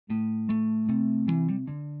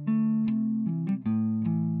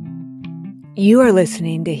You are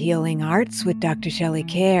listening to Healing Arts with Dr. Shelley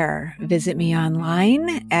Kerr. Visit me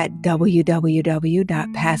online at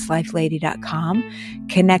www.pastlifelady.com.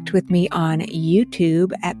 Connect with me on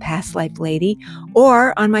YouTube at Past Life Lady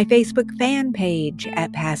or on my Facebook fan page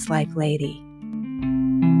at Past Life Lady.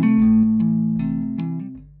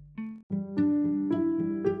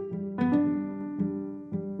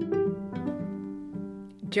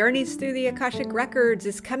 Journeys Through the Akashic Records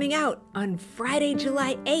is coming out on Friday,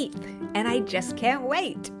 July 8th, and I just can't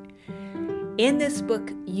wait. In this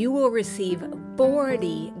book, you will receive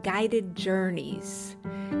 40 guided journeys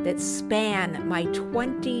that span my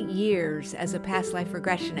 20 years as a past life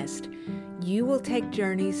regressionist. You will take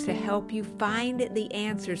journeys to help you find the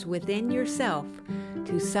answers within yourself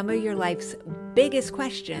to some of your life's biggest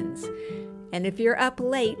questions. And if you're up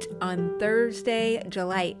late on Thursday,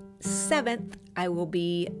 July 7th, I will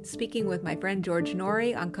be speaking with my friend George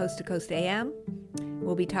Norrie on Coast to Coast AM.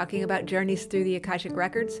 We'll be talking about Journeys Through the Akashic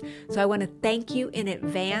Records. So I want to thank you in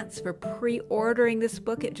advance for pre-ordering this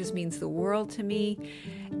book. It just means the world to me.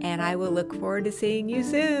 And I will look forward to seeing you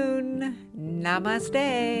soon.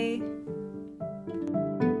 Namaste.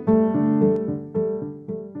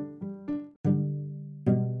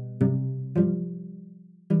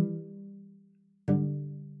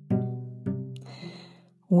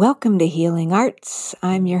 Welcome to Healing Arts.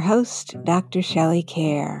 I'm your host, Dr. Shelley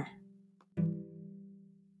Kerr.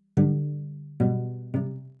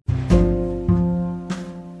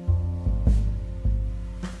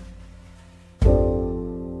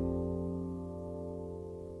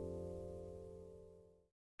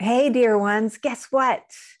 Hey, dear ones, guess what?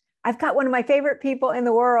 I've got one of my favorite people in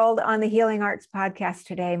the world on the Healing Arts podcast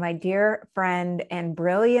today. My dear friend and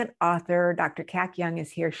brilliant author, Dr. Kak Young,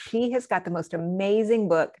 is here. She has got the most amazing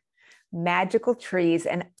book, Magical Trees.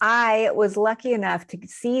 And I was lucky enough to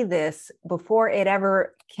see this before it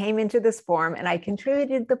ever came into this form. And I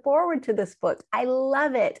contributed the foreword to this book. I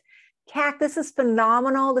love it. Kak, this is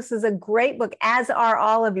phenomenal. This is a great book, as are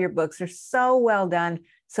all of your books. They're so well done.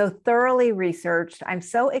 So thoroughly researched. I'm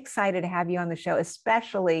so excited to have you on the show,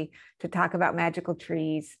 especially to talk about magical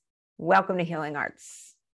trees. Welcome to Healing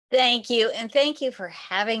Arts. Thank you. And thank you for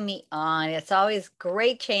having me on. It's always a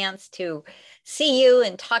great chance to see you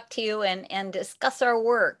and talk to you and discuss our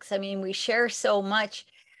works. I mean, we share so much,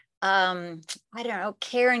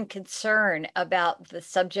 care and concern about the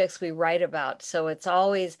subjects we write about. So it's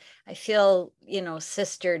always, I feel,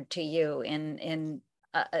 sistered to you in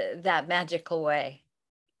that magical way.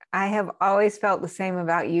 I have always felt the same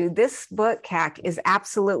about you. This book, Kak, is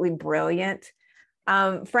absolutely brilliant.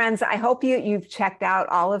 Friends, I hope you've checked out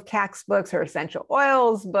all of Kak's books, her essential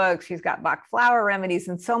oils books. She's got Bach flower remedies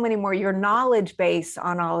and so many more. Your knowledge base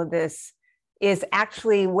on all of this is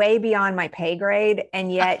actually way beyond my pay grade.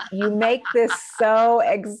 And yet you make this so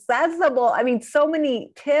accessible. I mean, so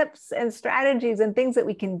many tips and strategies and things that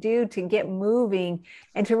we can do to get moving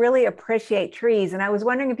and to really appreciate trees. And I was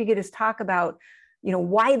wondering if you could just talk about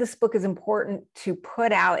why this book is important to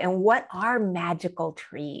put out and what are magical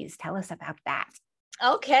trees? Tell us about that.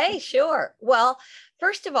 Okay, sure. Well,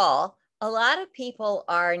 first of all, a lot of people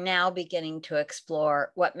are now beginning to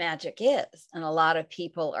explore what magic is. And a lot of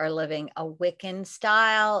people are living a Wiccan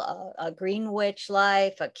style, a green witch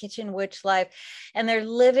life, a kitchen witch life, and they're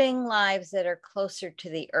living lives that are closer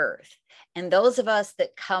to the earth. And those of us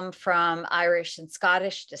that come from Irish and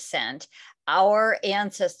Scottish descent, our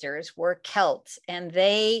ancestors were Celts, and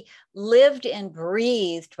they lived and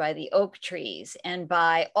breathed by the oak trees and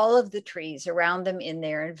by all of the trees around them in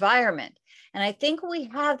their environment. And I think we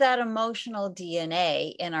have that emotional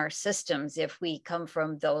DNA in our systems if we come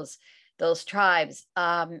from those tribes.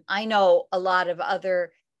 I know a lot of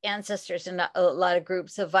other ancestors and a lot of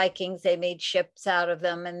groups of Vikings. They made ships out of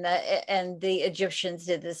them, and the Egyptians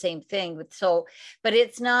did the same thing. But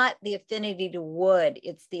it's not the affinity to wood,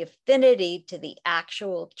 it's the affinity to the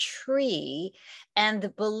actual tree and the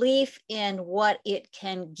belief in what it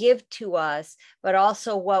can give to us, but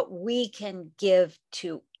also what we can give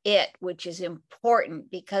to it, which is important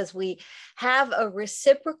because we have a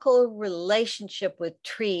reciprocal relationship with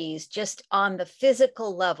trees just on the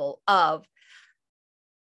physical level of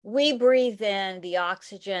we breathe in the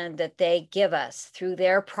oxygen that they give us through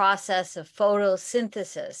their process of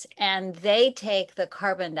photosynthesis, and they take the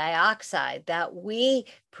carbon dioxide that we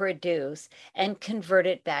produce and convert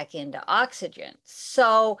it back into oxygen.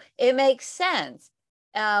 So it makes sense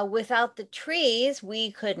Without the trees,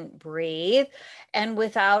 we couldn't breathe. And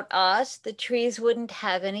without us, the trees wouldn't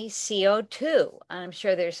have any CO2. I'm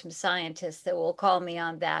sure there's some scientists that will call me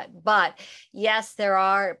on that. But yes, there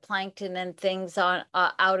are plankton and things on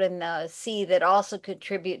out in the sea that also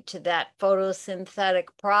contribute to that photosynthetic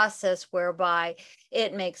process whereby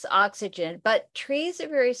it makes oxygen. But trees are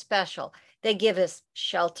very special. They give us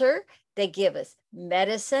shelter, they give us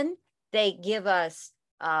medicine, they give us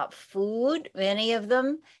food, many of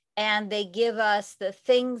them, and they give us the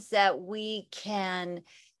things that we can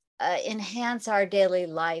enhance our daily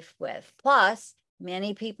life with. Plus,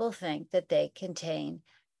 many people think that they contain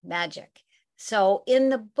magic. So in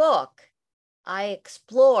the book, I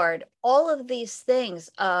explored all of these things,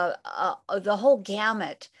 the whole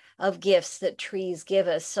gamut of gifts that trees give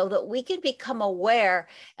us so that we can become aware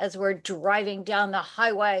as we're driving down the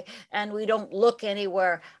highway and we don't look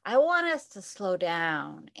anywhere. I want us to slow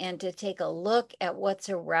down and to take a look at what's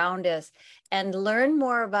around us and learn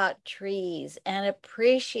more about trees and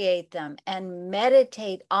appreciate them and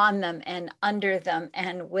meditate on them and under them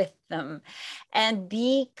and with them and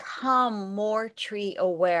become more tree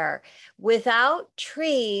aware. Without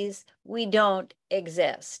trees, we don't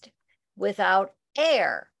exist. Without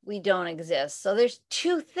air, we don't exist. So there's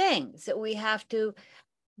two things that we have to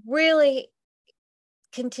really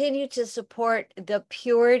continue to support the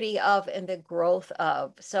purity of and the growth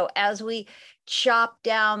of. So as we chop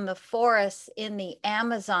down the forests in the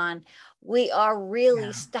Amazon, we are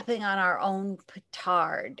really stepping on our own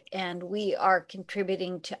petard, and we are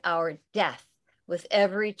contributing to our death with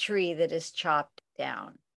every tree that is chopped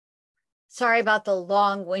down. Sorry about the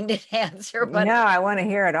long-winded answer, but no, I want to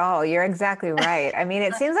hear it all. You're exactly right. I mean,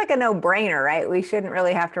 it seems like a no-brainer, right? We shouldn't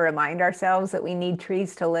really have to remind ourselves that we need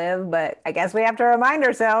trees to live, but I guess we have to remind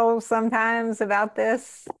ourselves sometimes about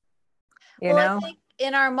this, you well, I know? think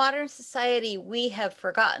in our modern society, we have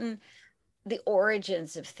forgotten the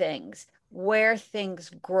origins of things, where things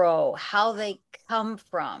grow, how they come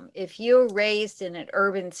from. If you're raised in an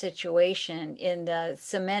urban situation in the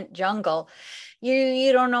cement jungle,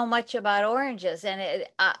 you don't know much about oranges. And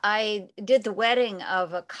I did the wedding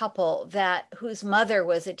of a couple that whose mother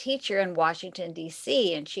was a teacher in Washington,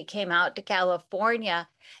 D.C., and she came out to California.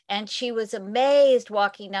 And she was amazed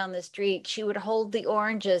walking down the street. She would hold the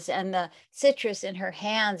oranges and the citrus in her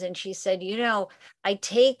hands. And she said, I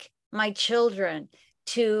take my children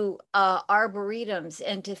to arboretums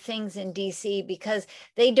and to things in DC because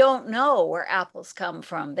they don't know where apples come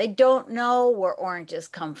from. They don't know where oranges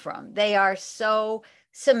come from. They are so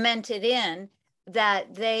cemented in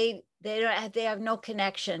that they have no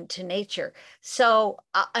connection to nature. So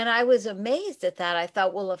and I was amazed at that. I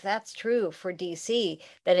thought, well, if that's true for DC,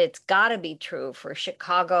 then it's got to be true for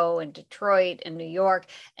Chicago and Detroit and New York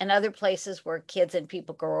and other places where kids and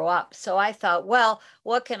people grow up. So I thought, well,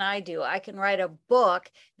 what can I do? I can write a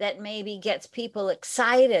book that maybe gets people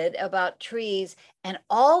excited about trees and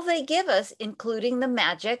all they give us, including the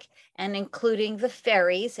magic and including the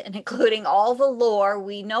fairies and including all the lore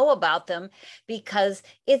we know about them, because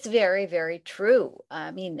it's very, very true.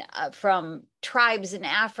 I mean, from tribes in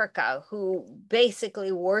Africa who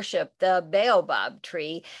basically worship the baobab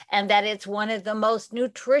tree, and that it's one of the most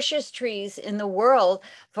nutritious trees in the world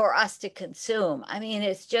for us to consume. I mean,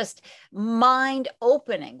 it's just mind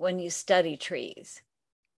opening when you study trees.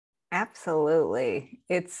 Absolutely.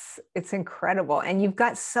 It's incredible. And you've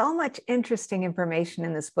got so much interesting information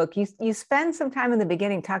in this book. You spend some time in the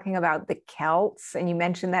beginning talking about the Celts, and you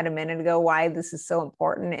mentioned that a minute ago, why this is so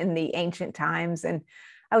important in the ancient times. And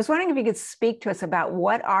I was wondering if you could speak to us about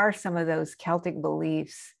what are some of those Celtic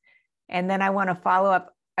beliefs. And then I want to follow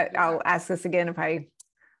up. I'll ask this again if I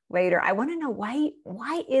later. I want to know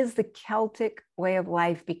why is the Celtic way of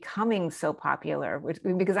life becoming so popular?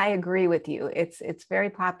 Because I agree with you. It's very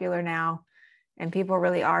popular now, and people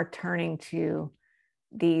really are turning to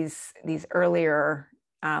these earlier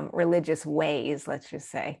religious ways, let's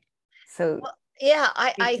just say. So Well, yeah,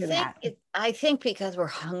 I think because we're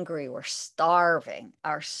hungry, we're starving.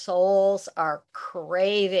 Our souls are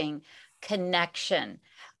craving connection.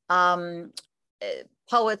 Um,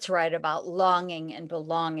 Poets write about longing and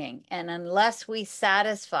belonging. And unless we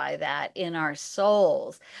satisfy that in our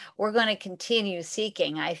souls, we're going to continue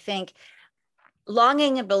seeking. I think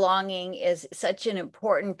longing and belonging is such an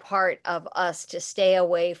important part of us to stay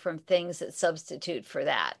away from things that substitute for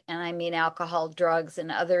that. And I mean alcohol, drugs,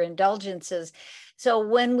 and other indulgences. So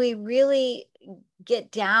when we really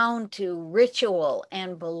get down to ritual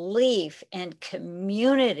and belief and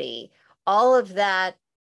community, all of that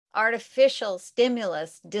artificial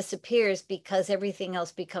stimulus disappears because everything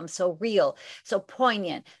else becomes so real, so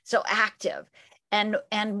poignant, so active. And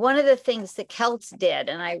one of the things the Celts did,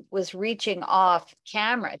 and I was reaching off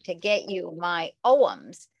camera to get you my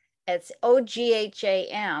oghams. It's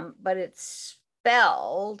Ogham, but it's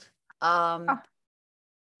spelled Oh,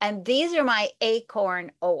 and these are my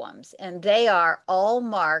acorn oghams, and they are all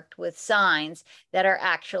marked with signs that are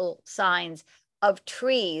actual signs of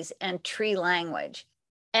trees and tree language.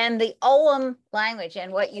 And the ogham language,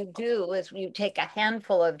 and what you do is you take a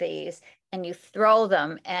handful of these and you throw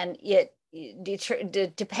them, and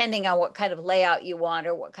depending on what kind of layout you want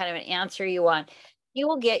or what kind of an answer you want, you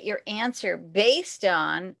will get your answer based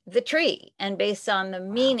on the tree and based on the wow.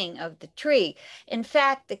 meaning of the tree. In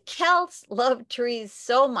fact, the Celts loved trees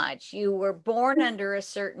so much. You were born under a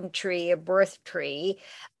certain tree, a birth tree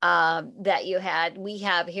that you had. We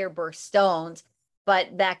have here birthstones,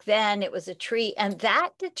 but back then it was a tree, and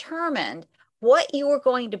that determined what you were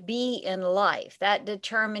going to be in life. That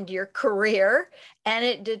determined your career and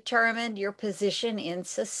it determined your position in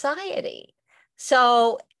society.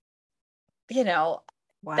 So, you know,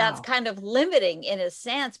 that's Wow. kind of limiting in a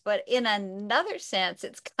sense, but in another sense,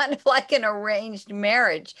 it's kind of like an arranged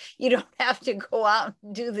marriage. You don't have to go out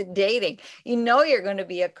and do the dating. You know you're going to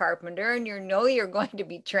be a carpenter and you know you're going to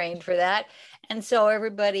be trained for that. And so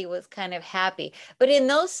everybody was kind of happy. But in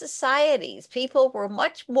those societies, people were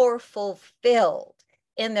much more fulfilled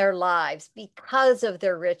in their lives because of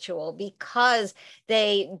their ritual, because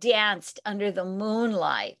they danced under the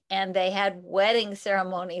moonlight and they had wedding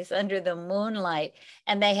ceremonies under the moonlight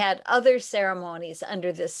and they had other ceremonies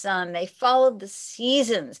under the sun. They followed the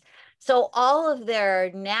seasons. So all of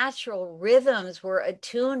their natural rhythms were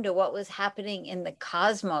attuned to what was happening in the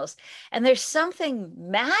cosmos. And there's something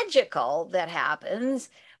magical that happens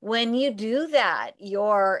when you do that.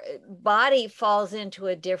 Your body falls into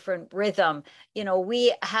a different rhythm. You know,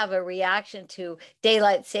 we have a reaction to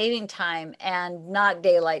daylight saving time and not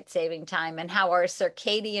daylight saving time, and how our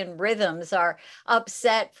circadian rhythms are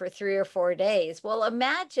upset for 3 or 4 days. Well,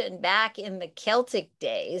 imagine back in the Celtic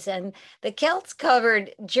days, and the Celts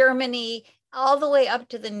covered Germany all the way up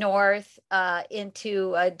to the north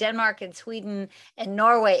into Denmark and Sweden and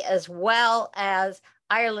Norway, as well as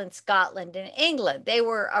Ireland, Scotland, and England. They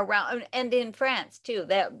were around, and in France too.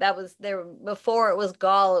 That was there before it was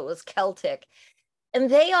Gaul, it was Celtic. And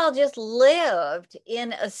they all just lived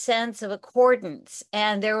in a sense of accordance.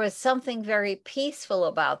 And there was something very peaceful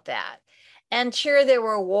about that. And sure, there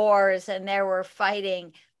were wars and there were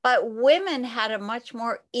fighting, but women had a much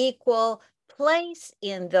more equal place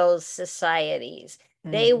in those societies.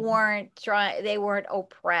 Mm. They weren't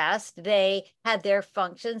oppressed. They had their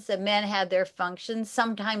functions. The men had their functions.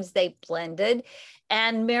 Sometimes they blended,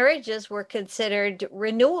 and marriages were considered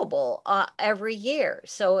renewable every year.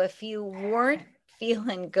 So if you weren't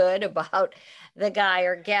feeling good about the guy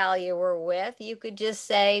or gal you were with, you could just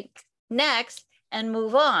say next and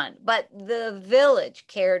move on. But the village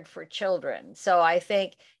cared for children. So I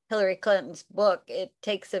think Hillary Clinton's book, It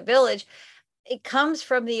Takes a Village, it comes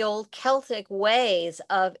from the old Celtic ways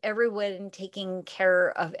of everyone taking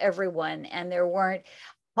care of everyone. And there weren't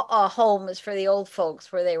homes for the old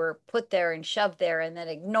folks where they were put there and shoved there and then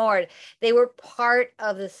ignored. They were part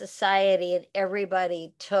of the society and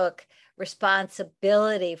everybody took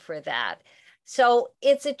responsibility for that. So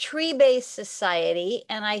it's a tree-based society,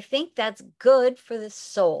 and I think that's good for the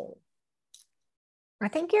soul. I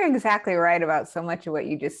think you're exactly right about so much of what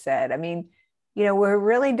you just said. I mean, we're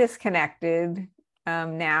really disconnected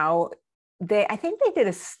now. I think they did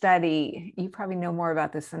a study. You probably know more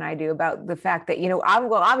about this than I do, about the fact that,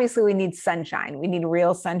 well, obviously we need sunshine. We need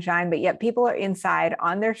real sunshine, but yet people are inside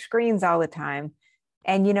on their screens all the time.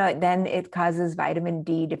 And, then it causes vitamin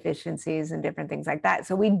D deficiencies and different things like that.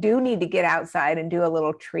 So we do need to get outside and do a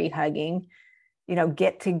little tree hugging,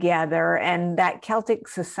 get together. And that Celtic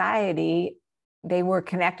society, they were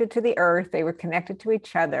connected to the earth, they were connected to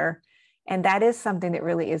each other. And that is something that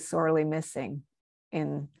really is sorely missing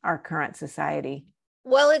in our current society.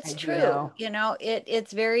 Well, it's As true.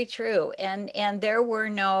 It's very true. And there were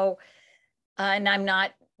no, and I'm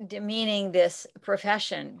not demeaning this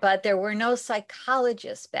profession, but there were no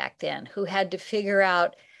psychologists back then who had to figure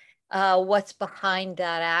out what's behind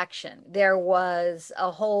that action. There was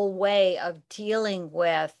a whole way of dealing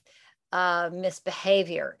with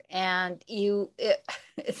misbehavior. And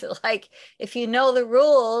it's like if you know the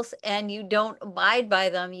rules and you don't abide by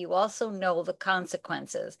them, you also know the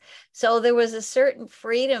consequences. So there was a certain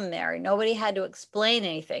freedom there. Nobody had to explain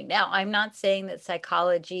anything. Now, I'm not saying that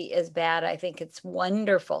psychology is bad. I think it's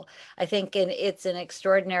wonderful. I think it's an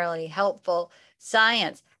extraordinarily helpful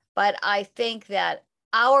science. But I think that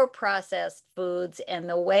our processed foods and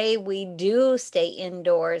the way we do stay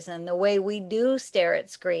indoors and the way we do stare at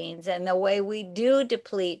screens and the way we do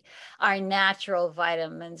deplete our natural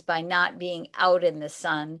vitamins by not being out in the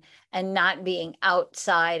sun and not being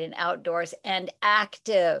outside and outdoors and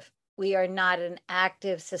active. We are not an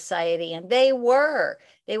active society, and they were.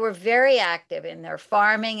 They were very active in their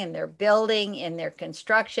farming, in their building, in their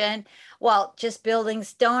construction. Well, just building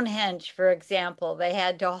Stonehenge, for example, they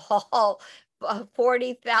had to haul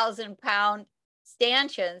 40,000-pound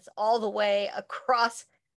stanchions all the way across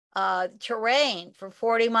terrain for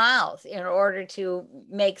 40 miles in order to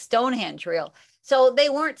make Stonehenge real. So they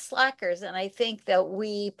weren't slackers. And I think that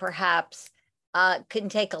we perhaps can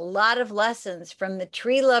take a lot of lessons from the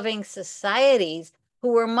tree-loving societies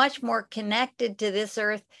who were much more connected to this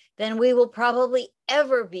earth than we will probably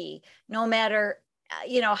ever be, no matter,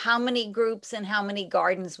 how many groups and how many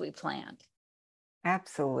gardens we plant.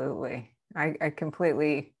 Absolutely. I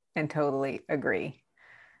completely and totally agree.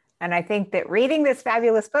 And I think that reading this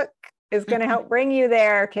fabulous book is going to help bring you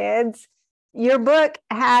there, kids. Your book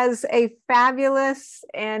has a fabulous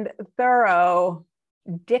and thorough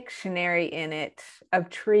dictionary in it of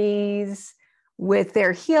trees with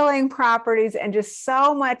their healing properties and just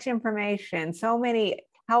so much information, so many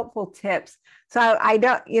helpful tips. So I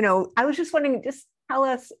was just wondering, just tell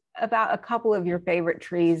us about a couple of your favorite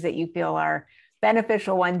trees that you feel are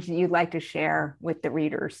beneficial ones you'd like to share with the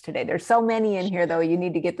readers today. There's so many in here, though. You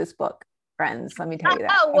need to get this book, friends. Let me tell you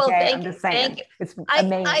that. Oh, well, okay? thank I'm you. just saying. Thank you. It's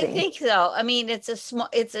amazing. I think so. I mean, it's a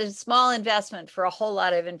small investment for a whole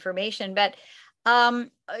lot of information, but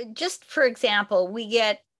just for example, we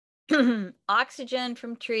get oxygen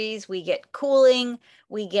from trees, we get cooling,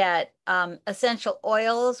 we get essential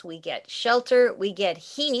oils, we get shelter, we get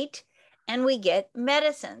heat, and we get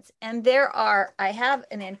medicines. And I have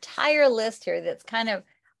an entire list here that's kind of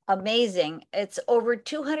amazing. It's over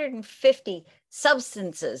 250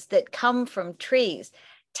 substances that come from trees.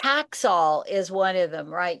 Taxol is one of them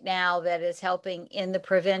right now that is helping in the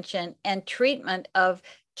prevention and treatment of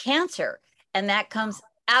cancer. And that comes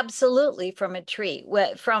absolutely from a tree.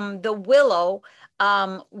 From the willow,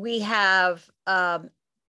 we have Barcaspira,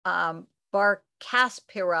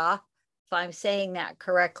 if I'm saying that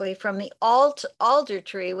correctly. From the alder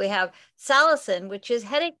tree, we have salicin, which is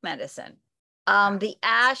headache medicine. The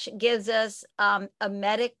ash gives us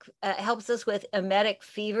helps us with emetic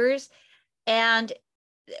fevers. And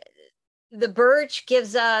the birch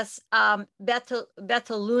gives us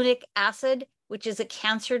bethylunic acid, which is a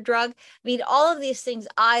cancer drug. I mean, all of these things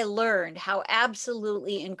I learned how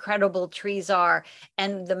absolutely incredible trees are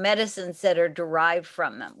and the medicines that are derived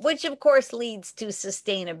from them, which of course leads to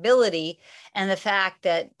sustainability and the fact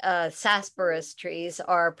that sarsaparilla trees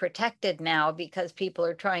are protected now because people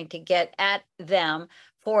are trying to get at them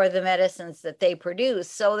for the medicines that they produce.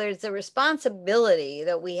 So there's a responsibility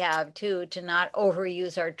that we have too to not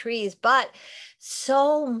overuse our trees. But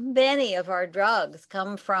so many of our drugs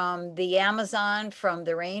come from the Amazon, from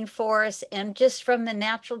the rainforest, and just from the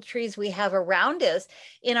natural trees we have around us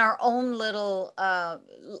in our own little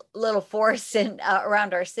forests and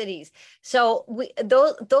around our cities. So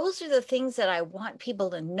those are the things that I want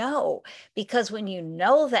people to know, because when you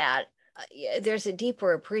know that, there's a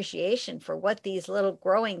deeper appreciation for what these little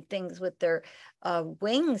growing things with their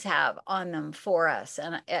wings have on them for us.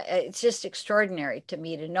 And it's just extraordinary to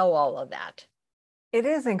me to know all of that. It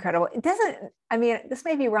is incredible. It doesn't, I mean, this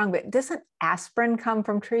may be wrong, but doesn't aspirin come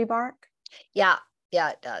from tree bark? Yeah,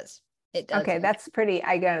 it does. It does. Okay, that's pretty,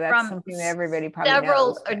 that's from something that everybody probably several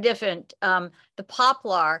knows. Are different. The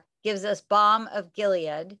poplar gives us balm of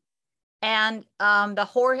Gilead. And the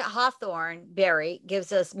hawthorn berry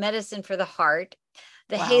gives us medicine for the heart.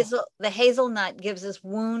 The hazelnut gives us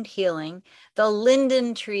wound healing. The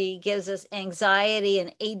linden tree gives us anxiety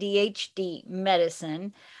and ADHD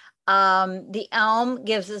medicine. The elm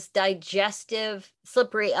gives us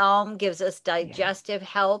slippery elm gives us digestive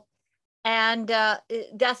help. And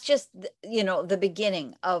that's just, the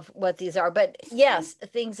beginning of what these are. But yes,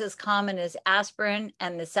 things as common as aspirin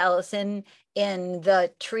and the salicin in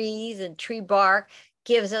the trees and tree bark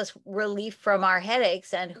gives us relief from our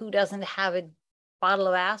headaches. And who doesn't have a bottle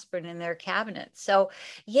of aspirin in their cabinet? So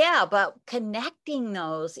yeah, but connecting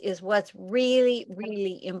those is what's really,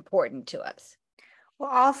 really important to us. Well,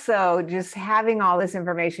 also just having all this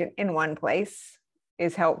information in one place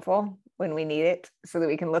is helpful when we need it, so that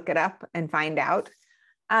we can look it up and find out.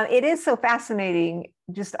 It is so fascinating,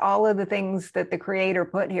 just all of the things that the creator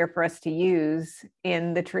put here for us to use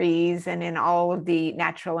in the trees and in all of the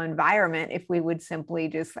natural environment, if we would simply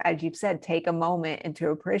just, as you've said, take a moment and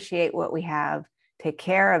to appreciate what we have, take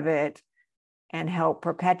care of it, and help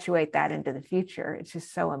perpetuate that into the future. It's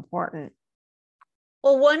just so important.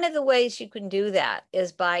 Well, one of the ways you can do that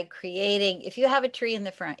is by creating, if you have a tree in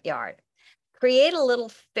the front yard, create a little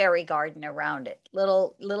fairy garden around it,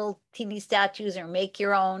 little teeny statues, or make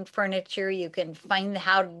your own furniture. You can find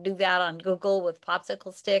how to do that on Google with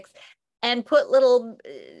popsicle sticks, and put little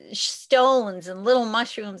stones and little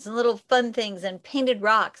mushrooms and little fun things and painted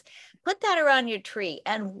rocks. Put that around your tree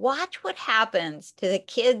and watch what happens to the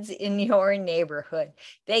kids in your neighborhood.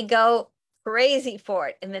 They go crazy for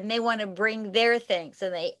it, and then they want to bring their things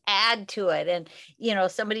and they add to it, and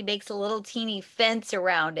somebody makes a little teeny fence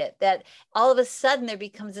around it, that all of a sudden there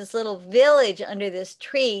becomes this little village under this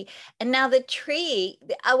tree. And now the tree,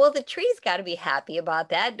 well, the tree's got to be happy about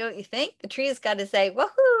that, don't you think? The tree's got to say,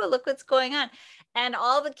 woohoo, look what's going on. And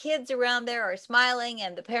all the kids around there are smiling,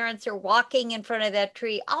 and the parents are walking in front of that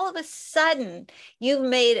tree. All of a sudden, you've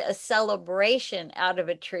made a celebration out of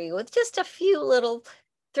a tree with just a few little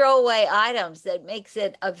throwaway items that makes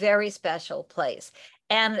it a very special place.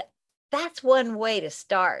 And that's one way to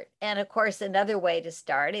start. And of course, another way to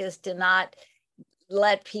start is to not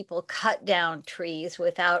let people cut down trees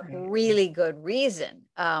without really good reason.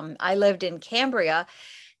 I lived in Cambria,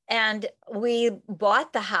 and we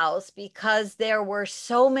bought the house because there were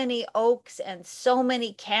so many oaks and so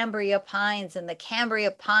many Cambria pines, and the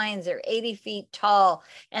Cambria pines are 80 feet tall,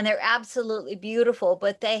 and they're absolutely beautiful,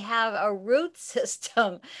 but they have a root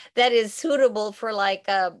system that is suitable for like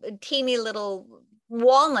a teeny little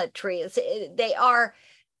walnut trees. They are,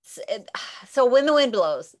 so when the wind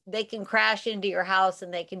blows, they can crash into your house,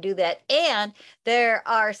 and they can do that. And they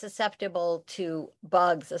are susceptible to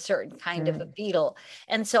bugs, a certain kind of a beetle.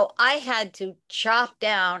 And so I had to chop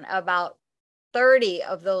down about 30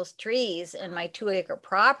 of those trees in my 2-acre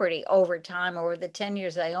property over time, over the 10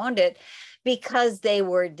 years I owned it, because they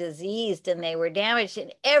were diseased and they were damaged,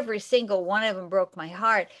 and every single one of them broke my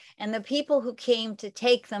heart. And the people who came to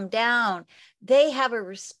take them down, they have a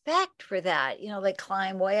respect for that. They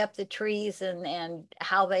climb way up the trees, and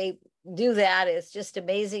how they do that is just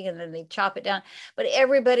amazing. And then they chop it down. But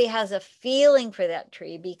everybody has a feeling for that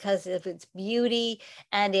tree because of its beauty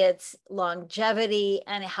and its longevity,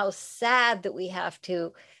 and how sad that we have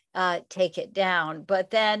to take it down. But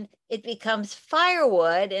then it becomes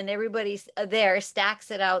firewood, and everybody's there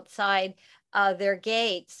stacks it outside their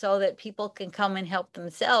gate so that people can come and help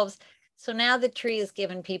themselves. So now the tree is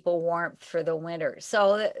giving people warmth for the winter.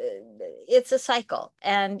 So it's a cycle,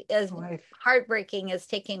 and as heartbreaking as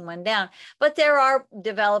taking one down. But there are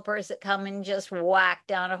developers that come and just whack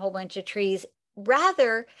down a whole bunch of trees,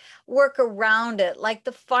 rather work around it like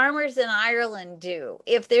the farmers in Ireland do.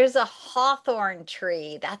 If there's a hawthorn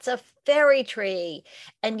tree, that's a fairy tree,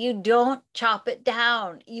 and you don't chop it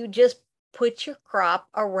down. You just put your crop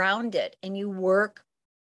around it, and you work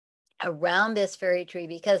around this fairy tree,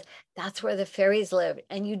 because that's where the fairies live,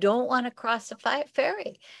 and you don't want to cross the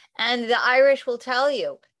fairy. And the Irish will tell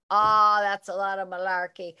you, that's a lot of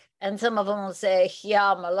malarkey. And some of them will say,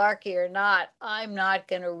 yeah, malarkey or not, I'm not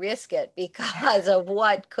going to risk it because of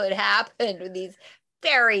what could happen. These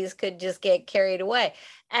fairies could just get carried away.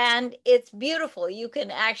 And it's beautiful. You can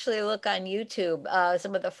actually look on YouTube.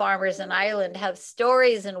 Some of the farmers in Ireland have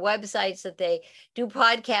stories and websites that they do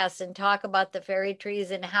podcasts and talk about the fairy trees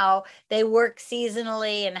and how they work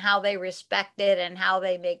seasonally and how they respect it and how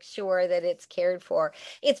they make sure that it's cared for.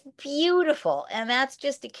 It's beautiful. And that's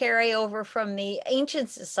just a carryover from the ancient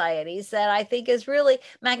societies that I think is really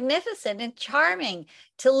magnificent and charming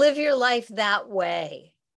to live your life that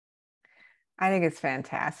way. I think it's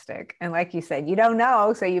fantastic. And like you said, you don't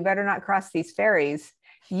know, so you better not cross these fairies.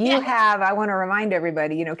 I want to remind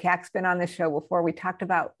everybody, Kat's been on the show before. We talked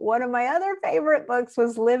about one of my other favorite books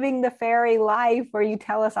was Living the Fairy Life, where you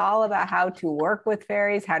tell us all about how to work with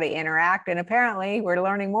fairies, how to interact. And apparently we're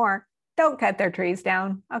learning more. Don't cut their trees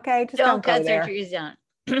down. Okay. Just don't cut their trees down.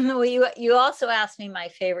 Well, you also asked me my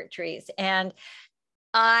favorite trees, and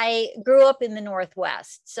I grew up in the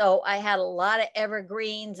Northwest, so I had a lot of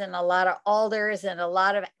evergreens and a lot of alders and a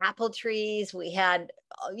lot of apple trees. We had,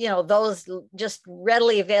 those just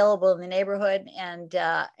readily available in the neighborhood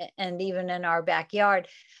and even in our backyard.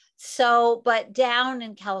 So, but down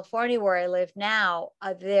in California where I live now,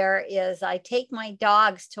 I take my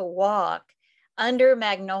dogs to walk under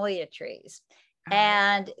magnolia trees.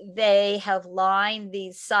 And they have lined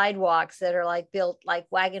these sidewalks that are built like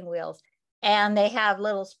wagon wheels. And they have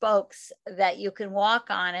little spokes that you can walk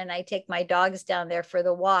on. And I take my dogs down there for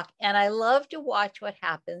the walk. And I love to watch what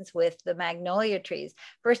happens with the magnolia trees.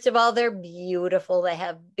 First of all, they're beautiful. They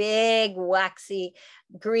have big, waxy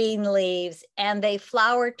green leaves, and they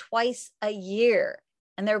flower twice a year.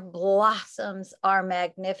 and their blossoms are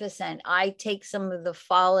magnificent. I take some of the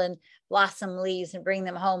fallen blossom leaves and bring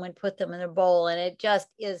them home and put them in a bowl, and it just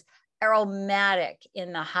is aromatic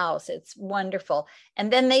in the house. It's wonderful.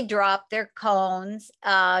 And then they drop their cones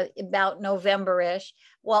about November-ish.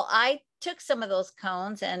 Well, I took some of those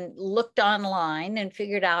cones and looked online and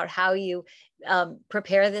figured out how you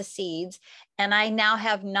prepare the seeds. And I now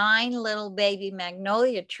have 9 little baby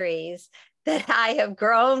magnolia trees that I have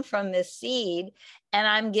grown from this seed, and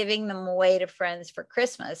I'm giving them away to friends for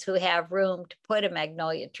Christmas who have room to put a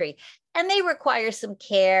magnolia tree. And they require some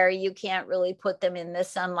care. You can't really put them in the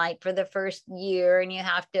sunlight for the first year, and you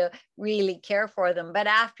have to really care for them. But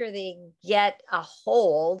after they get a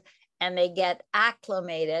hold and they get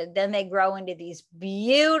acclimated, then they grow into these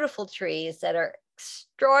beautiful trees that are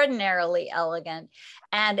extraordinarily elegant.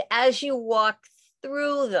 And as you walk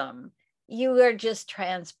through them, you are just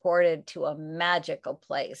transported to a magical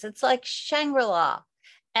place. It's like Shangri-La.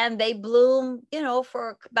 And they bloom,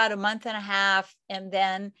 for about a month and a half, and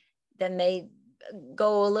then they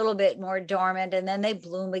go a little bit more dormant, and then they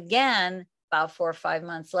bloom again about 4 or 5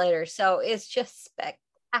 months later. So it's just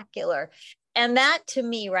spectacular. And that, to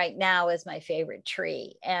me, right now is my favorite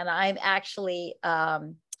tree. And I'm actually, I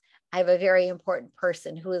have a very important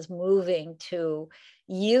person who is moving to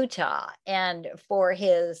Utah, and for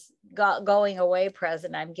his going away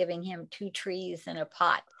present, I'm giving him 2 trees in a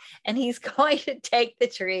pot, and he's going to take the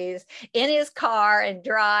trees in his car and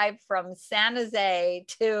drive from San Jose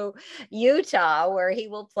to Utah, where he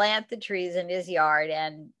will plant the trees in his yard.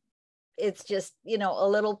 And it's just, a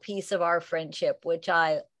little piece of our friendship, which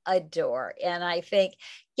I adore. And I think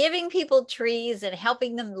giving people trees and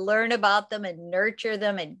helping them learn about them and nurture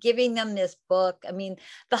them and giving them this book. I mean,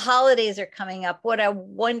 the holidays are coming up. What a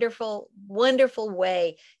wonderful, wonderful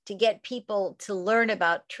way to get people to learn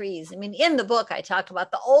about trees. I mean, in the book, I talk about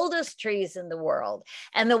the oldest trees in the world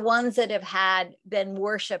and the ones that have been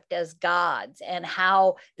worshipped as gods, and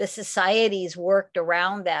how the societies worked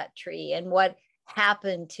around that tree and what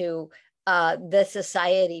happened to the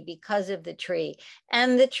society because of the tree,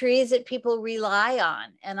 and the trees that people rely on.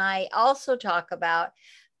 And I also talk about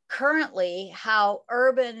currently how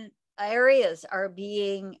urban areas are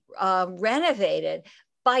being renovated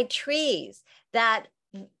by trees, that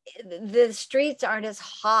the streets aren't as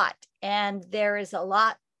hot, and there is a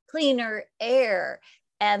lot cleaner air,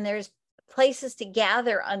 and there's places to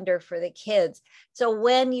gather under for the kids. So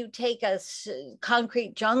when you take a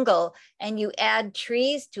concrete jungle and you add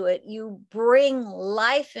trees to it, you bring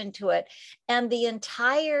life into it. And the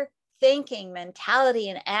entire thinking, mentality,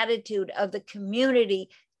 and attitude of the community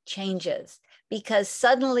changes, because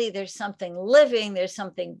suddenly there's something living, there's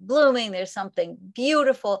something blooming, there's something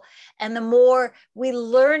beautiful. And the more we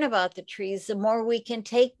learn about the trees, the more we can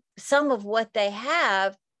take some of what they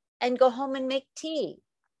have and go home and make tea.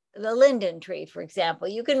 The linden tree, for example,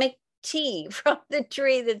 you can make tea from the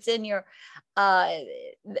tree that's in your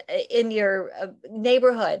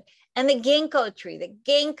neighborhood. And the ginkgo tree, the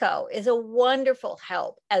ginkgo is a wonderful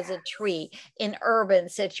help as a tree in urban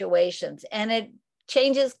situations, and it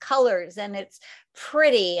changes colors, and it's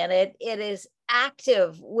pretty, and it is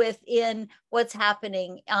active within what's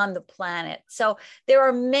happening on the planet. So there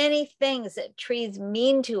are many things that trees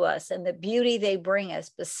mean to us and the beauty they bring us,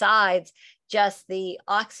 besides just the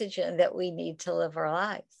oxygen that we need to live our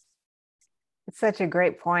lives. It's such a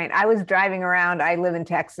great point. I was driving around, I live in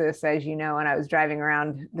Texas, as you know, and I was driving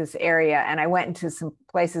around this area, and I went into some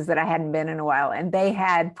places that I hadn't been in a while, and they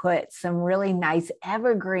had put some really nice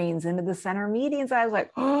evergreens into the center medians. I was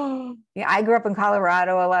like, oh, yeah, I grew up in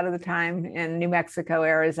Colorado a lot of the time, in New Mexico,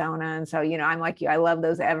 Arizona. And so, I'm like you, I love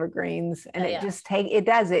those evergreens, and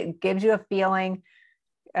it gives you a feeling.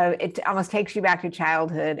 It almost takes you back to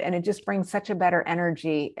childhood, and it just brings such a better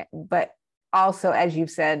energy. But also, as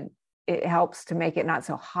you've said, it helps to make it not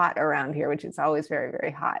so hot around here, which is always very,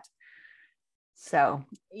 very hot. So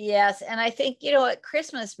yes. And I think, at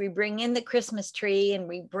Christmas, we bring in the Christmas tree, and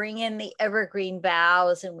we bring in the evergreen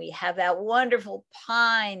boughs, and we have that wonderful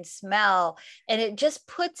pine smell, and it just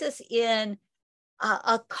puts us in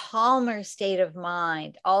a calmer state of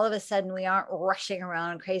mind. All of a sudden, we aren't rushing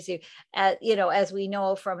around crazy. As we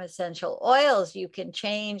know from essential oils, you can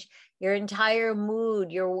change your entire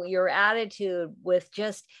mood, your attitude with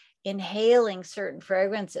just inhaling certain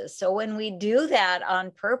fragrances. So when we do that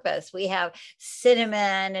on purpose, we have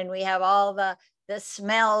cinnamon, and we have all the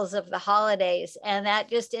smells of the holidays, and that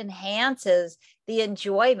just enhances the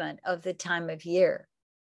enjoyment of the time of year.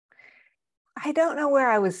 I don't know where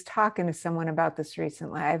I was talking to someone about this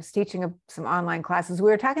recently. I was teaching some online classes.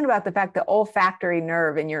 We were talking about the fact the olfactory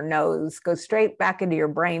nerve in your nose goes straight back into your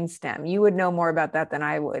brainstem. You would know more about that than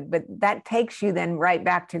I would, but that takes you then right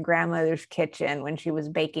back to grandmother's kitchen when she was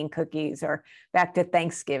baking cookies, or back to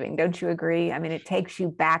Thanksgiving. Don't you agree? I mean, it takes you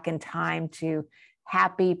back in time to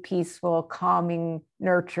happy, peaceful, calming,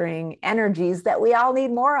 nurturing energies that we all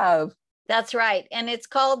need more of. That's right. And it's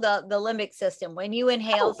called the limbic system. When you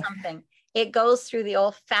inhale something, it goes through the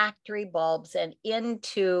olfactory bulbs and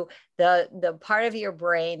into the part of your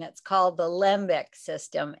brain that's called the limbic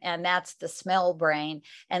system. And that's the smell brain.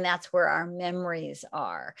 And that's where our memories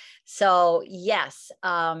are. So yes,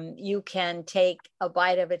 you can take a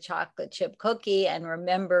bite of a chocolate chip cookie and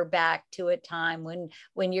remember back to a time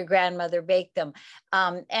when your grandmother baked them.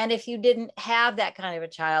 And if you didn't have that kind of a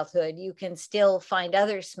childhood, you can still find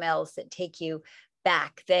other smells that take you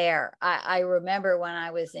back there. I remember when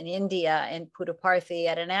I was in India in Puttaparthi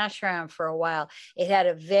at an ashram for a while, it had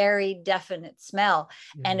a very definite smell.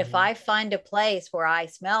 Mm-hmm. And if I find a place where I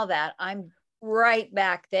smell that, I'm right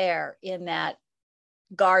back there in that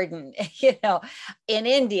garden, in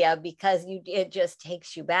India, because it just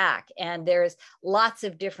takes you back. And there's lots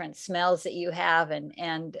of different smells that you have,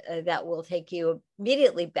 and that will take you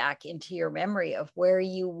immediately back into your memory of where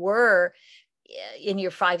you were in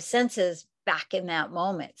your five senses back in that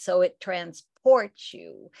moment. So it transports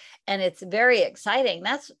you, and it's very exciting.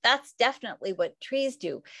 That's definitely what trees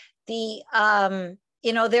do. There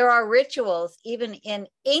are rituals. Even in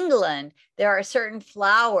England, there are certain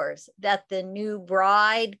flowers that the new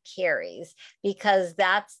bride carries, because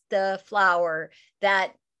that's the flower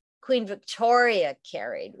that Queen Victoria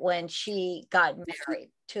carried when she got married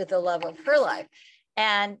to the love of her life.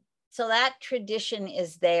 And so that tradition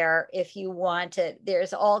is there if you want it.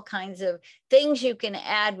 There's all kinds of things you can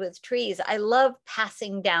add with trees. I love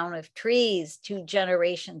passing down of trees to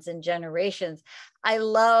generations and generations. I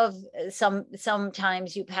love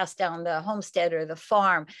sometimes you pass down the homestead or the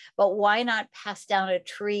farm, but why not pass down a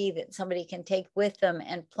tree that somebody can take with them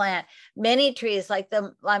and plant? Many trees, like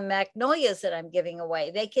the magnolias that I'm giving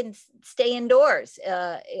away, they can stay indoors,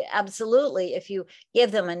 absolutely, if you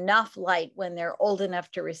give them enough light when they're old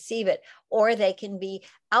enough to receive it, or they can be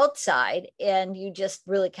outside and you just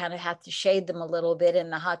really kind of have to shade them a little bit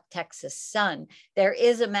in the hot Texas sun. There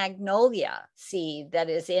is a magnolia seed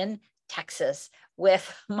that is in Texas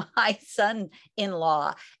with my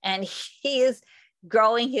son-in-law, and he is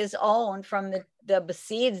growing his own from the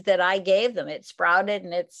seeds that I gave them. It sprouted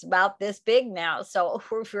and it's about this big now. So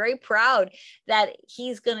we're very proud that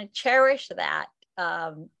he's going to cherish that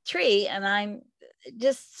tree. And I'm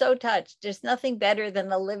just so touched. There's nothing better than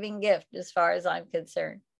the living gift as far as I'm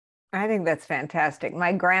concerned. I think that's fantastic.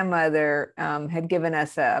 My grandmother had given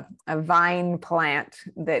us a vine plant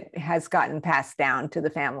that has gotten passed down to the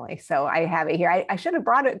family. So I have it here. I should have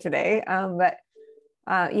brought it today, but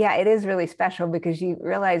yeah, it is really special because you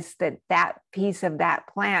realize that piece of that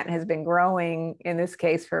plant has been growing, in this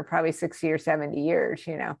case, for probably 60 or 70 years.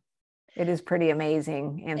 It is pretty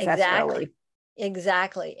amazing ancestrally.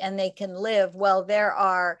 Exactly. And they can live. Well, there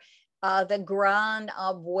are the Gran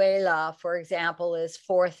Abuela, for example, is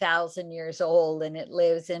 4,000 years old, and it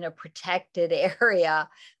lives in a protected area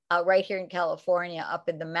right here in California, up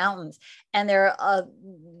in the mountains. And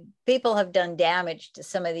people have done damage to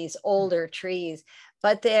some of these older trees,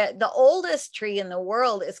 but the oldest tree in the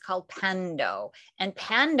world is called Pando. And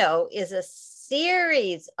Pando is a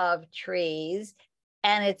series of trees,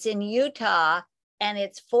 and it's in Utah, and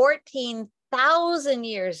it's 14,000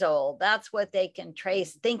 years old. That's what they can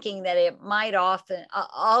trace, thinking that it might often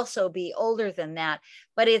also be older than that.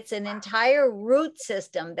 But it's an entire root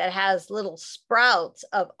system that has little sprouts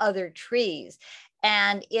of other trees.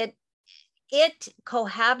 And it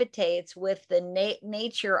cohabitates with the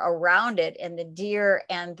nature around it, and the deer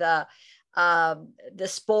and the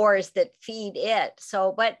spores that feed it.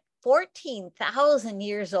 So, but 14,000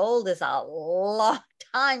 years old is a long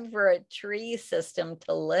time for a tree system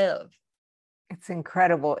to live. It's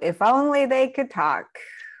incredible. If only they could talk.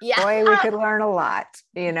 Yeah. Boy, we could learn a lot.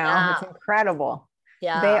 Yeah. It's incredible.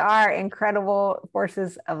 Yeah. They are incredible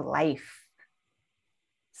forces of life.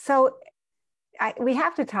 So we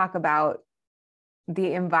have to talk about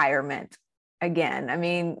the environment again. I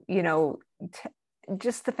mean,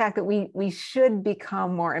 just the fact that we should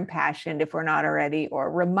become more impassioned, if we're not already, or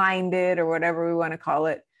reminded, or whatever we want to call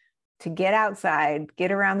it, to get outside,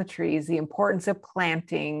 get around the trees, the importance of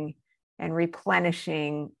planting and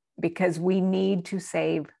replenishing, because we need to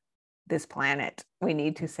save this planet. We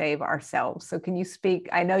need to save ourselves. So can you speak,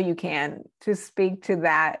 I know you can, to speak to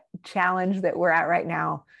that challenge that we're at right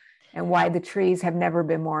now and why the trees have never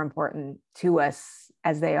been more important to us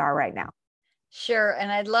as they are right now. Sure.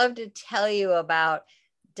 And I'd love to tell you about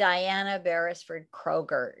Diana Beresford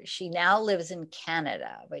Kroger. She now lives in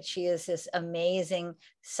Canada, but she is this amazing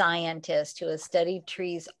scientist who has studied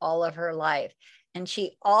trees all of her life. And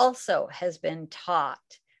she also has been taught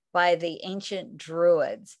by the ancient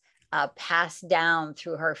Druids, passed down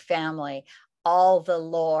through her family, all the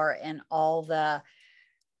lore and all the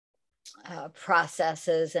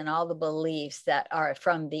processes and all the beliefs that are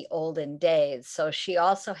from the olden days. So she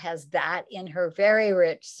also has that in her very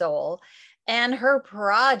rich soul. And her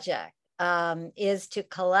project is to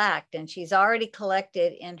collect, and she's already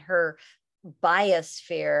collected in her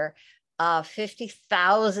biosphere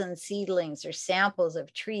 50,000 seedlings or samples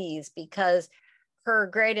of trees, because her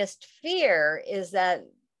greatest fear is that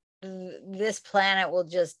this planet will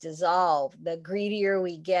just dissolve. The greedier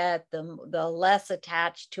we get, the less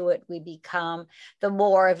attached to it we become, the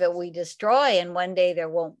more of it we destroy. And one day there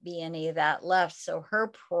won't be any of that left. So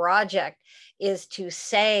her project is to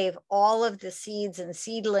save all of the seeds and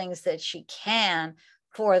seedlings that she can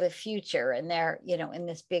for the future. And they're, in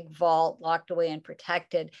this big vault, locked away and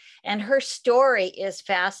protected. And her story is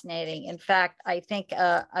fascinating. In fact, I think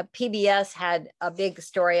a PBS had a big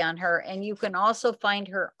story on her, and you can also find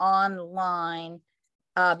her online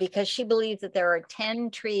because she believes that there are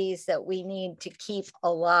 10 trees that we need to keep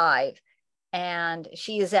alive. And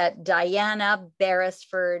she is at Diana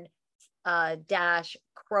Beresford dash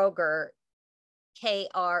Kroger,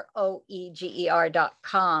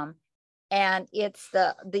 KROEGER.com. And it's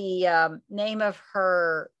the name of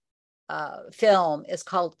her film is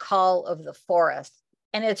called Call of the Forest.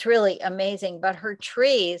 And it's really amazing, but her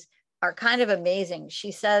trees are kind of amazing.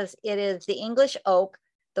 She says it is the English oak,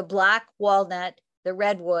 the black walnut, the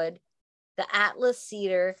redwood, the Atlas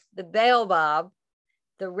cedar, the baobab,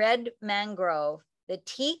 the red mangrove, the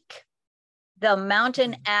teak, the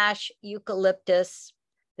mountain ash eucalyptus,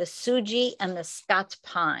 the suji, and the Scots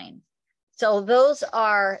pine. So those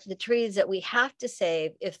are the trees that we have to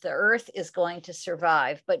save if the earth is going to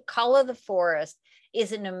survive. But Call of the Forest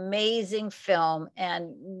is an amazing film,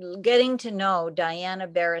 and getting to know Diana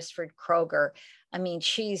Beresford Kroger, I mean,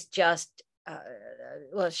 she's just an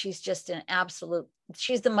absolute,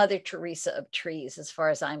 she's the Mother Teresa of trees, as far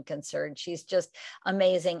as I'm concerned. She's just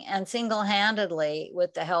amazing. And single-handedly,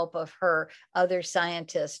 with the help of her other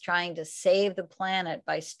scientists, trying to save the planet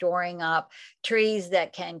by storing up trees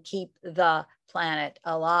that can keep the planet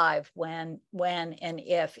alive when and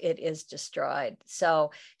if it is destroyed.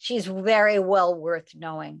 So she's very well worth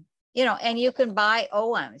knowing. And you can buy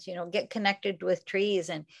OMs, get connected with trees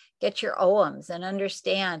and get your OMs and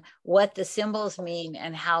understand what the symbols mean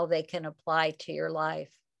and how they can apply to your life.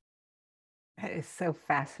 That is so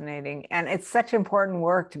fascinating. And it's such important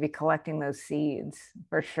work to be collecting those seeds,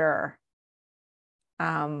 for sure.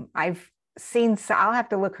 I've seen, so I'll have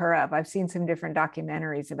to look her up. I've seen some different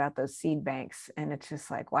documentaries about those seed banks, and it's just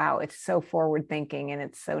like, wow, it's so forward thinking and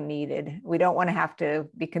it's so needed. We don't want to have to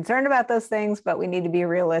be concerned about those things, but we need to be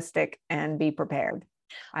realistic and be prepared.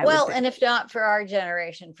 Well, and if not for our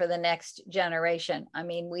generation, for the next generation. I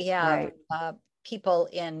mean, we have people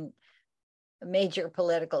in major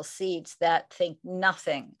political seats that think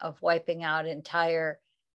nothing of wiping out entire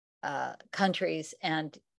countries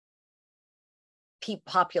and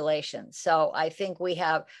populations. So I think we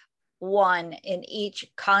have one in each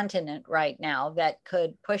continent right now that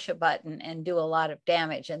could push a button and do a lot of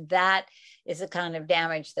damage. And that is the kind of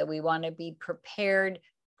damage that we want to be prepared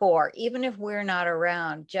for. Even if we're not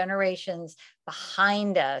around, generations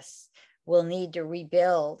behind us will need to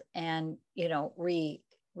rebuild and,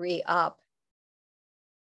 re-up.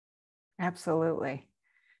 Absolutely.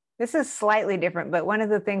 This is slightly different, but one of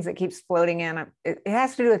the things that keeps floating in, it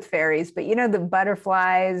has to do with fairies, but the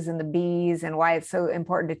butterflies and the bees and why it's so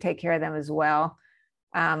important to take care of them as well.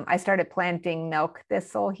 I started planting milk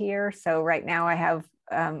thistle here. So right now I have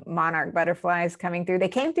monarch butterflies coming through. They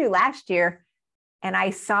came through last year and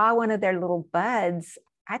I saw one of their little buds.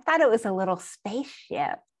 I thought it was a little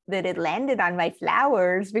spaceship that had landed on my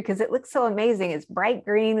flowers because it looks so amazing. It's bright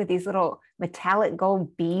green with these little metallic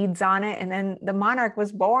gold beads on it. And then the monarch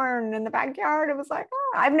was born in the backyard. It was like,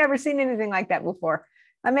 oh, I've never seen anything like that before.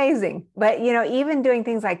 Amazing. But, even doing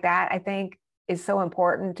things like that, I think is so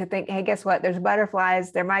important to think, hey, guess what? There's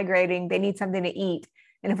butterflies, they're migrating, they need something to eat.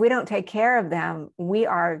 And if we don't take care of them, we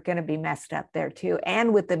are going to be messed up there too.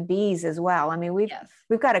 And with the bees as well. I mean, we've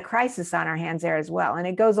got a crisis on our hands there as well. And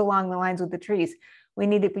it goes along the lines with the trees. We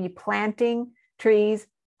need to be planting trees,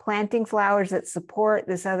 planting flowers that support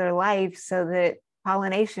this other life so that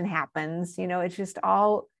pollination happens. It's just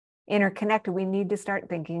all interconnected. We need to start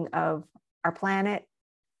thinking of our planet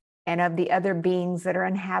and of the other beings that are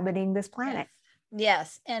inhabiting this planet.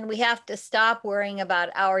 Yes. And we have to stop worrying about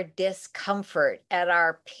our discomfort at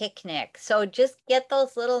our picnic. So just get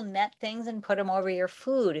those little net things and put them over your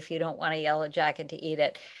food if you don't want a yellow jacket to eat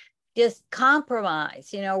it. Just compromise.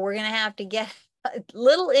 We're going to have to get a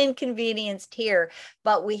little inconvenienced here,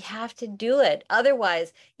 but we have to do it.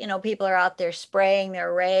 Otherwise, people are out there spraying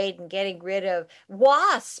their raid and getting rid of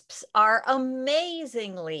wasps are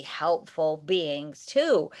amazingly helpful beings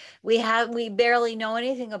too. We barely know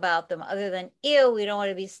anything about them other than, ew, we don't want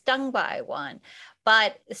to be stung by one.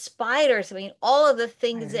 But spiders, I mean, all of the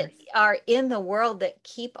things that are in the world that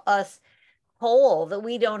keep us whole that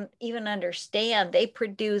we don't even understand. They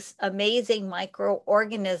produce amazing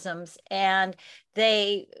microorganisms, and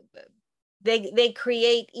they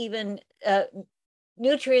create even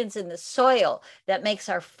nutrients in the soil that makes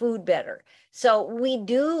our food better. So we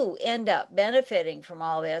do end up benefiting from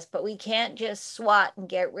all this, but we can't just swat and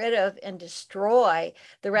get rid of and destroy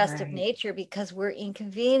the rest of nature because we're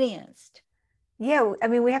inconvenienced. Yeah, I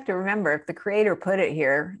mean, we have to remember if the creator put it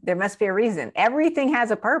here, there must be a reason. Everything has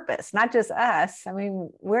a purpose, not just us. I mean,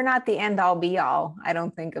 we're not the end all be all, I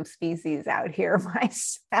don't think, of species out here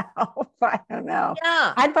myself. I don't know.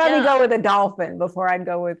 Yeah. I'd probably go with a dolphin before I'd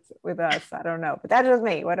go with us. I don't know, but that's just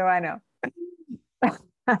me. What do I know?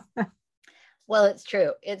 Well, it's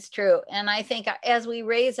true. It's true. And I think as we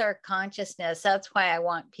raise our consciousness, that's why I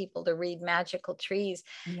want people to read Magical Trees,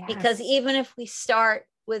 because even if we start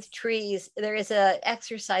with trees, there is an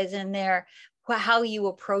exercise in there how you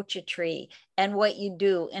approach a tree and what you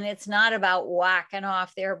do. And it's not about whacking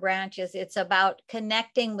off their branches. It's about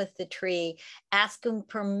connecting with the tree, asking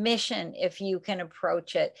permission if you can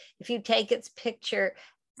approach it. If you take its picture,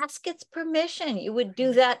 ask its permission. You would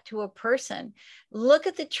do that to a person. Look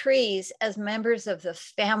at the trees as members of the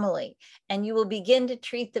family, and you will begin to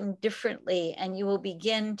treat them differently, and you will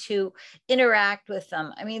begin to interact with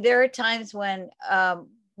them. I mean, there are times when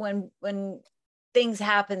things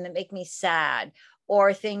happen that make me sad,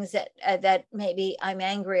 or things that maybe I'm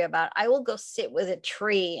angry about. I will go sit with a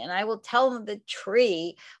tree and I will tell the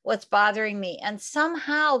tree what's bothering me. And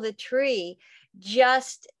somehow the tree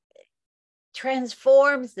just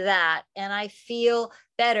transforms that, and I feel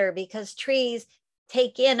better, because trees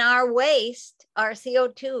take in our waste, our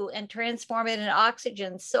CO2, and transform it into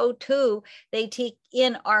oxygen. So too, they take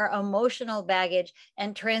in our emotional baggage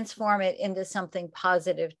and transform it into something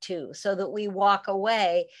positive too, so that we walk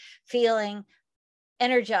away feeling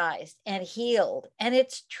energized and healed. And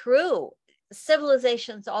it's true.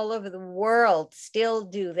 Civilizations all over the world still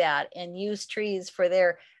do that and use trees for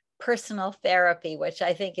their personal therapy, which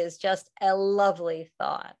I think is just a lovely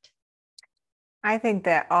thought. I think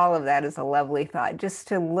that all of that is a lovely thought, just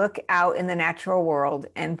to look out in the natural world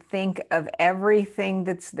and think of everything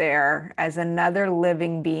that's there as another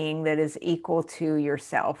living being that is equal to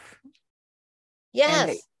yourself. Yes.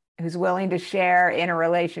 And who's willing to share in a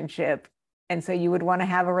relationship. And so you would want to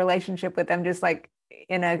have a relationship with them just like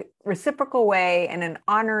in a reciprocal way, and an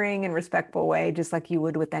honoring and respectful way, just like you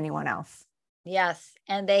would with anyone else. Yes,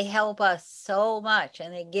 and they help us so much,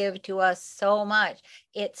 and they give to us so much.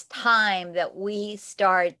 It's time that we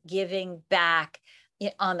start giving back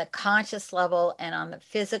on the conscious level and on the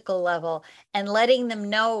physical level, and letting them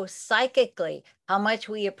know psychically how much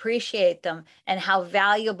we appreciate them and how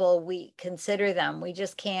valuable we consider them. We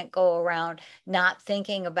just can't go around not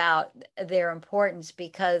thinking about their importance,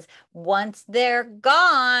 because once they're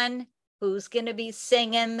gone, who's going to be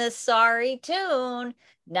singing the sorry tune?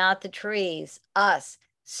 Not the trees, us.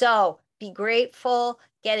 So be grateful,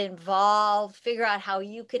 get involved, figure out how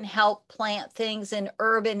you can help plant things in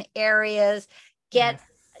urban areas, get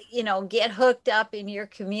hooked up in your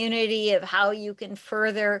community of how you can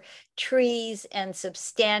further trees and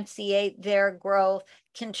substantiate their growth,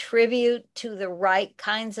 contribute to the right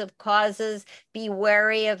kinds of causes, be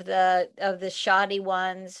wary of the shoddy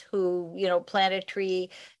ones who, plant a tree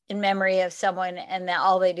in memory of someone, and that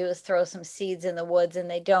all they do is throw some seeds in the woods,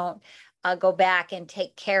 and they don't go back and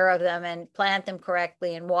take care of them and plant them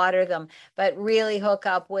correctly and water them, but really hook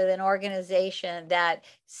up with an organization that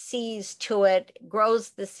sees to it, grows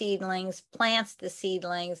the seedlings, plants the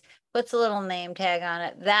seedlings, puts a little name tag on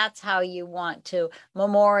it. That's how you want to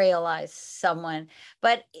memorialize someone.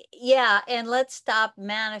 But yeah, and let's stop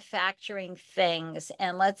manufacturing things,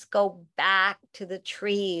 and let's go back to the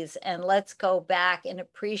trees, and let's go back and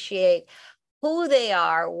appreciate who they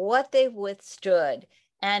are, what they've withstood.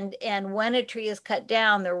 And when a tree is cut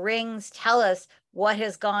down, the rings tell us what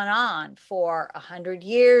has gone on for 100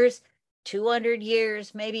 years, 200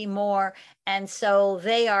 years, maybe more. And so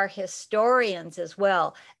they are historians as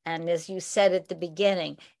well. And as you said at the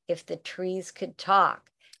beginning, if the trees could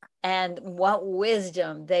talk, and what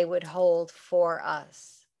wisdom they would hold for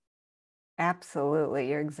us. Absolutely.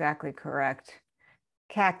 You're exactly correct.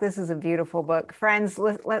 Cac, this is a beautiful book. Friends,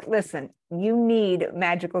 listen, you need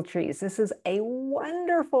magical trees. This is a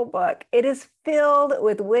wonderful book. It is filled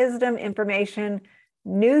with wisdom, information,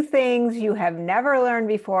 new things you have never learned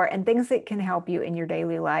before, and things that can help you in your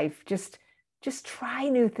daily life. Just try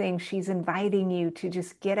new things. She's inviting you to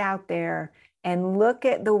just get out there and look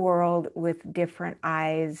at the world with different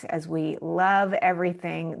eyes as we love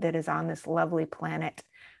everything that is on this lovely planet.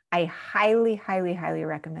 I highly, highly, highly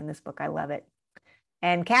recommend this book. I love it.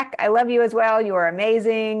 And Cac, I love you as well. You are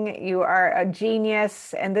amazing. You are a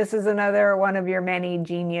genius. And this is another one of your many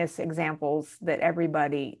genius examples that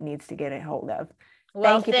everybody needs to get a hold of.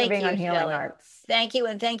 Well, Thank you for being on Healing Shelley. Arts. Thank you.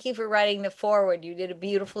 And thank you for writing the foreword. You did a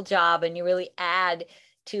beautiful job, and you really add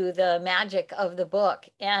to the magic of the book.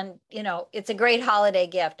 And, you know, it's a great holiday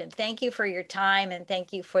gift. And thank you for your time. And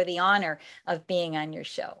thank you for the honor of being on your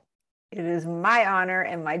show. It is my honor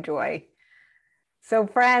and my joy. So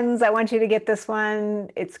friends, I want you to get this one.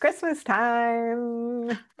 It's Christmas time.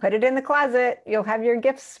 Put it in the closet. You'll have your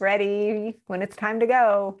gifts ready when it's time to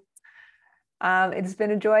go. It's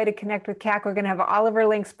been a joy to connect with Cac. We're going to have all of her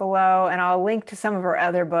links below, and I'll link to some of her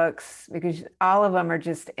other books because all of them are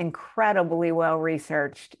just incredibly well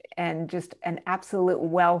researched and just an absolute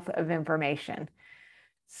wealth of information.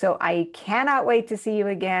 So I cannot wait to see you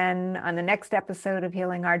again on the next episode of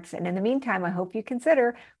Healing Arts. And in the meantime, I hope you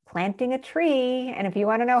consider planting a tree. And if you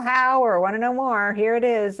want to know how or want to know more, here it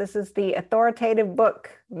is. This is the authoritative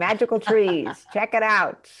book, Magical Trees. Check it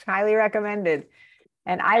out. Highly recommended.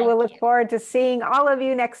 And I will look forward to seeing all of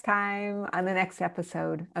you next time on the next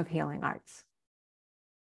episode of Healing Arts.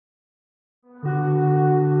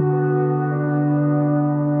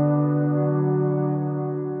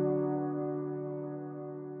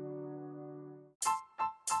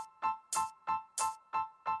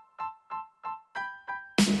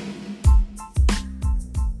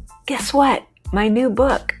 Guess what? My new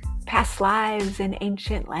book, Past Lives in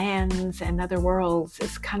Ancient Lands and Other Worlds,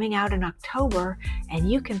 is coming out in October, and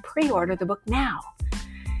you can pre-order the book now.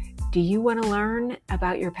 Do you want to learn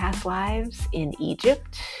about your past lives in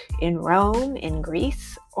Egypt, in Rome, in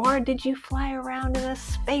Greece, or did you fly around in a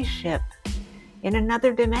spaceship in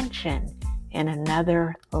another dimension, in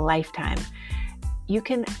another lifetime? You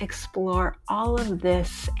can explore all of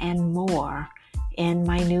this and more in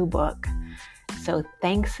my new book. So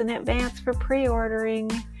thanks in advance for pre-ordering,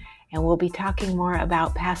 and we'll be talking more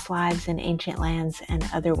about past lives in ancient lands and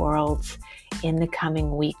other worlds in the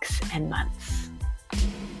coming weeks and months.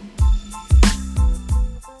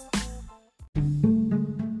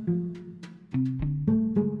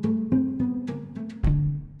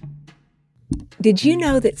 Did you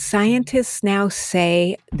know that scientists now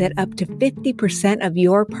say that up to 50% of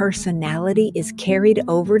your personality is carried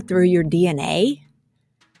over through your DNA?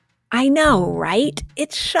 I know, right?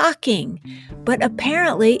 It's shocking, but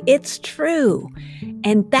apparently it's true.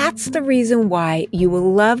 And that's the reason why you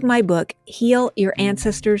will love my book, Heal Your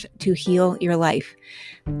Ancestors to Heal Your Life.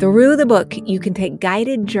 Through the book, you can take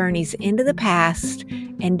guided journeys into the past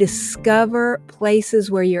and discover places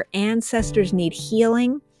where your ancestors need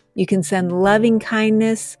healing. You can send loving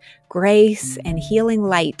kindness, grace, and healing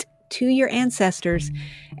light to your ancestors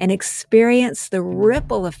and experience the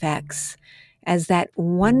ripple effects as that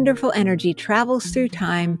wonderful energy travels through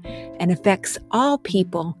time and affects all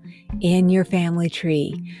people in your family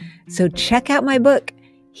tree. So check out my book,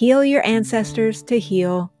 Heal Your Ancestors to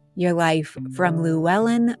Heal Your Life, from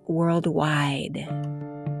Llewellyn Worldwide.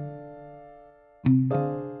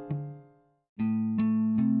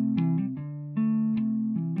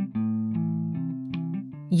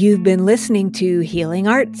 You've been listening to Healing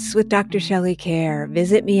Arts with Dr. Shelley Kerr.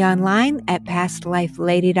 Visit me online at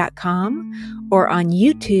pastlifelady.com or on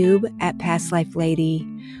YouTube at Past Life Lady,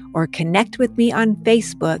 or connect with me on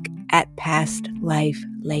Facebook at Past Life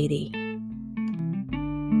Lady.